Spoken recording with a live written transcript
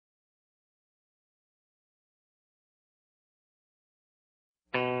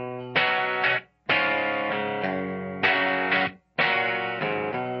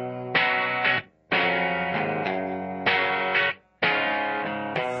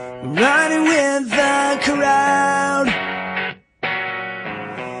running with the crowd,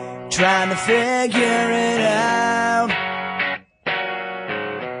 trying to figure it out.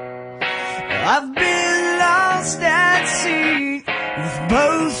 I've been lost at sea with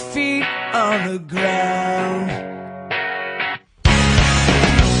both feet on the ground.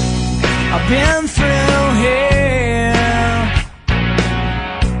 I've been through hell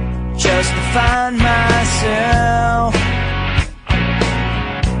just to find myself,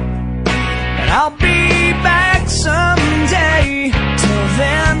 and I'll be back someday. Till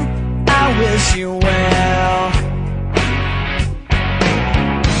then, I wish you well.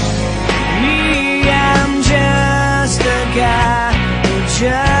 Me, I'm just a guy who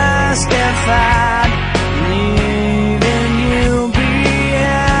justified leaving you behind.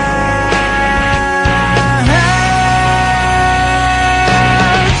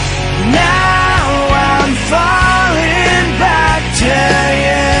 Now I'm falling back to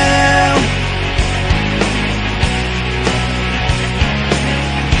you.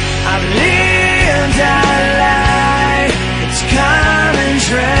 I've lived a lie, it's coming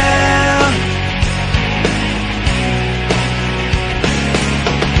true.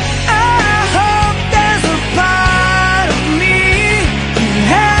 I hope there's a part of me you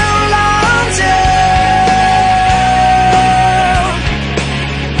held on to,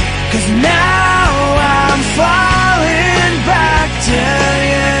 'cause now I'm falling back to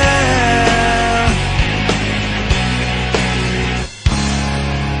you.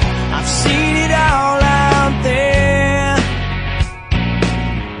 I've seen it all out there,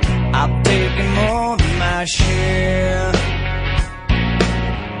 I've taken more than my share.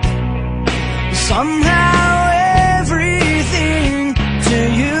 Somehow everything to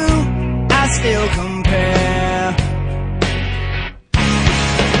you I still compare,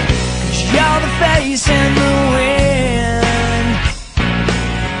 'cause you're the face in the